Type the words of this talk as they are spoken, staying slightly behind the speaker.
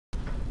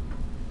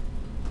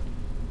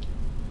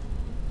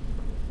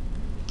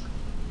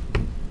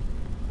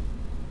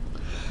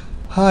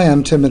Hi,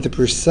 I'm Timothy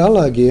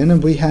Priscilla again,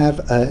 and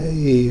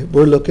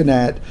we're looking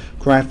at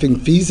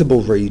graphing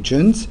feasible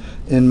regions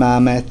in my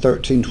Math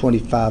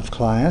 1325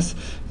 class.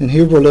 And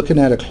here we're looking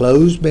at a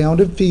closed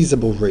bounded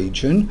feasible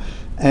region,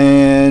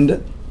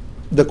 and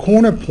the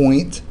corner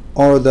points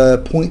are the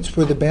points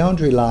where the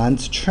boundary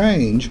lines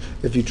change.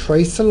 If you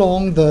trace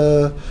along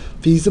the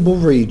feasible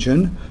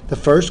region, the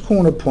first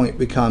corner point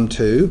we come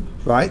to,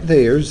 right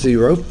there,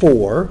 0,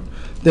 4.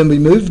 Then we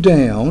move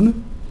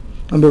down,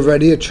 and we're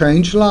ready to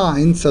change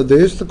lines, so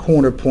there's the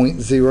corner point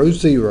 0,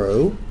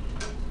 0.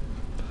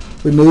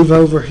 We move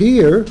over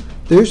here,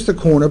 there's the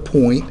corner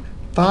point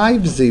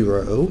 5,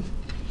 0.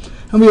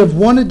 And we have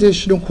one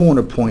additional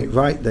corner point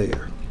right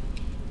there.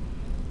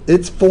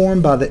 It's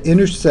formed by the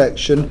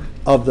intersection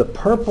of the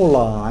purple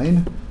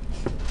line,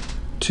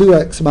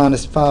 2x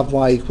minus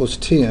 5y equals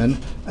 10,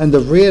 and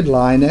the red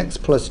line, x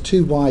plus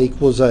 2y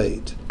equals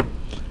 8.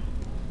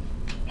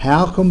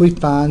 How can we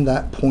find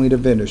that point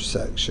of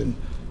intersection?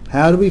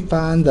 How do we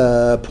find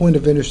the point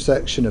of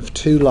intersection of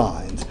two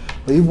lines?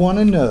 We want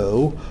to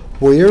know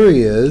where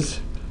is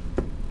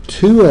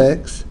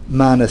 2x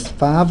minus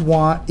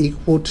 5y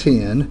equal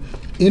 10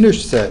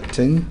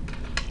 intersecting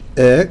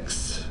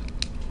x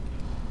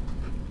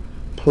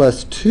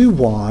plus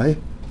 2y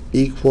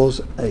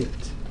equals 8.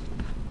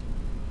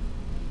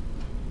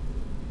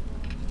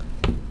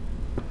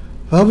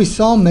 Well, we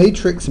saw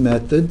matrix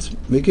methods.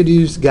 We could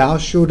use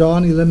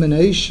Gauss-Jordan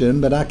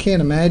elimination, but I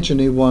can't imagine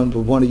anyone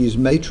would want to use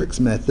matrix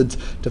methods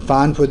to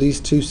find where these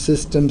two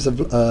systems of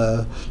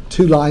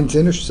two lines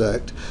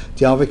intersect.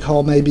 Do y'all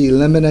recall maybe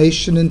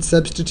elimination and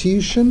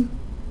substitution?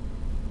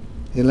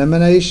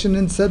 Elimination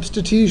and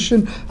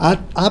substitution.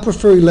 I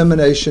prefer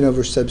elimination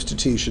over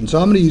substitution, so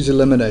I'm going to use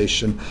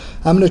elimination.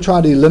 I'm going to try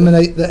to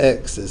eliminate the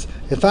x's.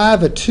 If I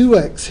have a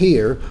 2x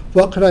here,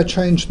 what could I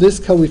change this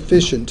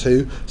coefficient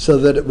to so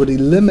that it would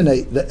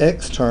eliminate the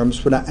x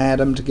terms when I add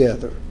them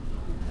together?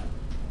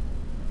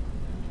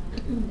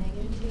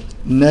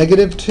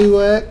 Negative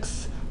 2x.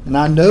 And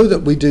I know that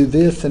we do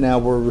this in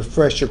our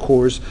refresher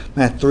course,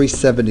 Math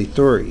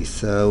 373.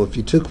 So if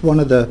you took one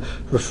of the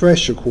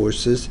refresher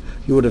courses,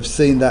 you would have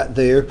seen that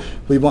there.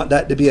 We want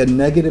that to be a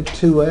negative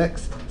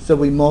 2x. So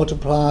we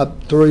multiply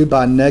through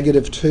by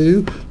negative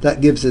 2.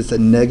 That gives us a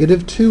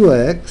negative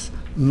 2x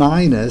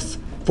minus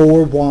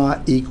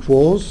 4y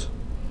equals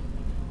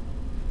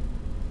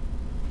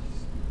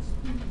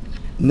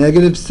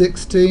negative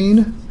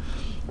 16.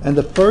 And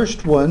the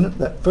first one,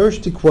 that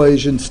first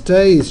equation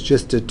stays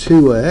just a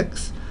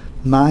 2x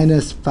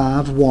minus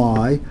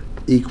 5y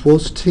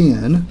equals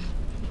 10.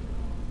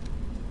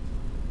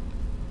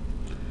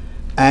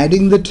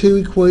 Adding the two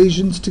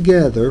equations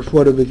together,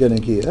 what are we going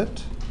to get?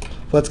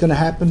 What's going to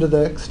happen to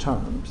the x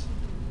terms?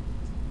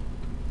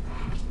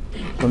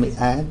 Let me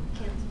add.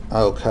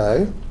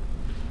 Okay.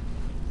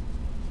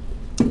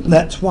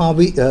 That's why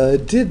we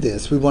did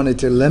this. We wanted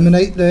to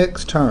eliminate the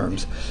x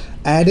terms.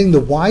 Adding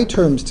the y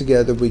terms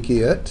together, we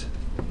get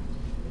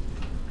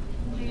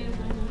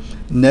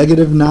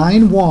negative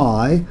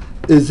 9y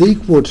is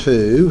equal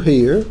to,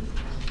 here,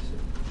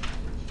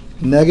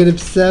 negative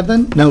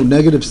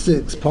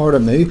 6,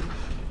 pardon me.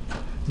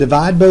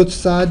 Divide both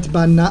sides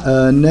by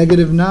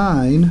negative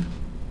 9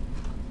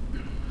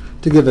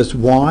 to give us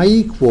y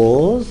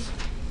equals,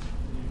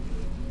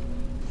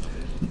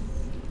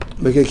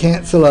 we could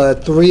cancel a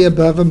 3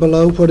 above and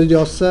below. What did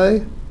y'all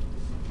say?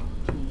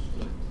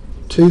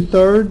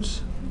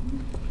 2/3.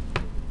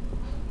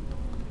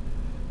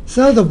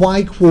 So the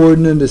y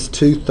coordinate is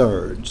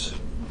 2/3.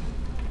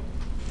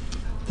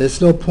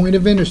 This little point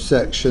of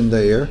intersection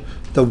there,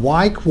 the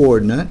y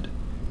coordinate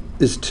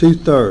is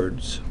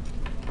 2/3.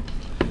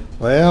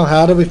 Well,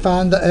 how do we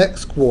find the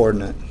x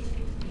coordinate?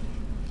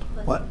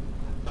 What?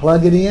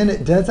 Plug it in.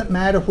 It doesn't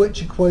matter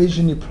which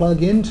equation you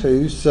plug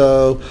into,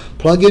 so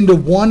plug into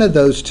one of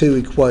those two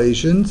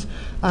equations.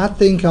 I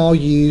think I'll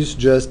use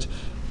just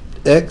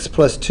x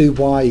plus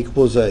 2y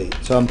equals 8.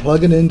 So I'm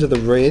plugging into the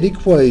red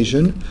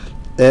equation.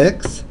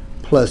 X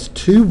plus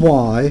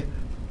 2y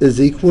is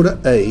equal to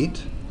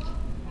 8.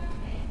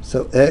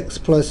 So x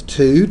plus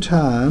 2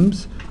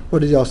 times, what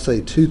did y'all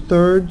say,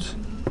 2/3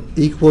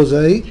 equals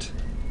 8?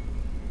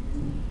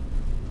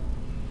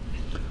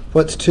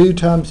 What's 2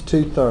 times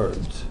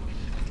 2/3?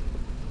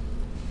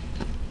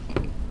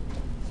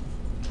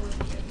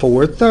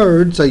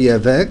 4/3. So you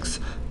have x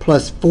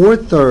plus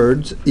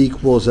 4/3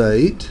 equals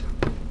 8.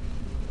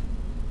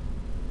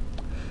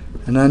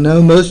 And I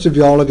know most of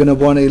y'all are going to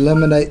want to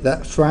eliminate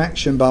that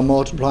fraction by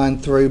multiplying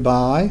through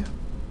by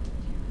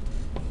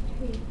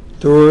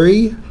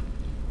 3.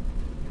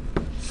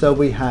 So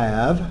we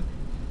have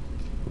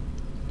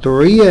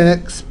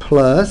 3x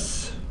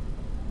plus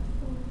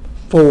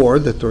 4,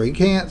 the 3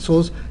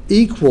 cancels,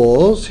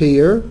 equals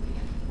here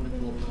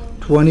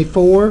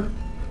 24.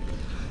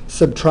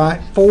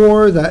 Subtract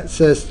 4, that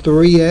says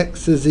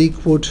 3x is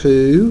equal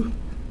to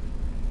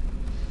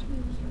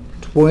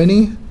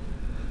 20.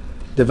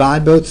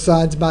 Divide both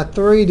sides by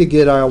 3 to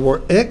get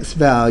our x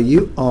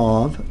value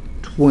of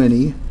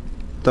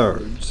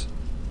 20/3.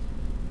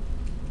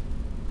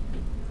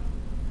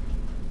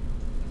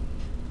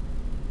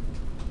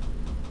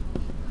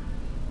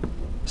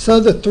 So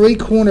the three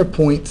corner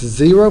points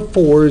 0,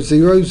 4,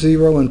 0,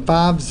 0, and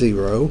 5,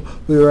 0,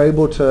 we were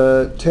able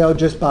to tell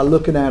just by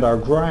looking at our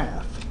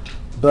graph.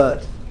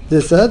 But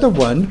this other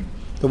one,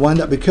 the one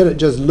that we couldn't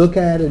just look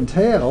at and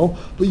tell,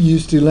 we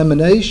used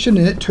elimination,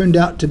 and it turned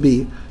out to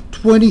be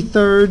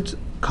 20/3,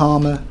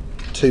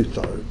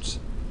 2/3.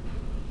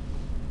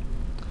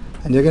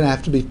 And you're going to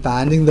have to be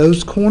finding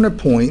those corner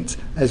points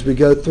as we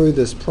go through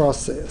this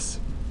process.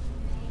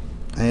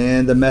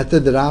 And the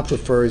method that I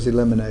prefer is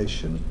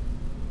elimination.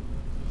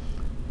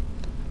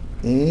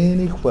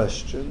 Any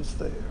questions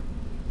there?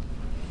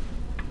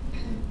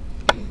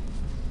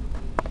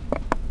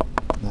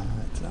 No,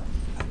 it's not.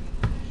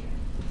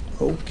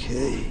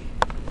 Okay.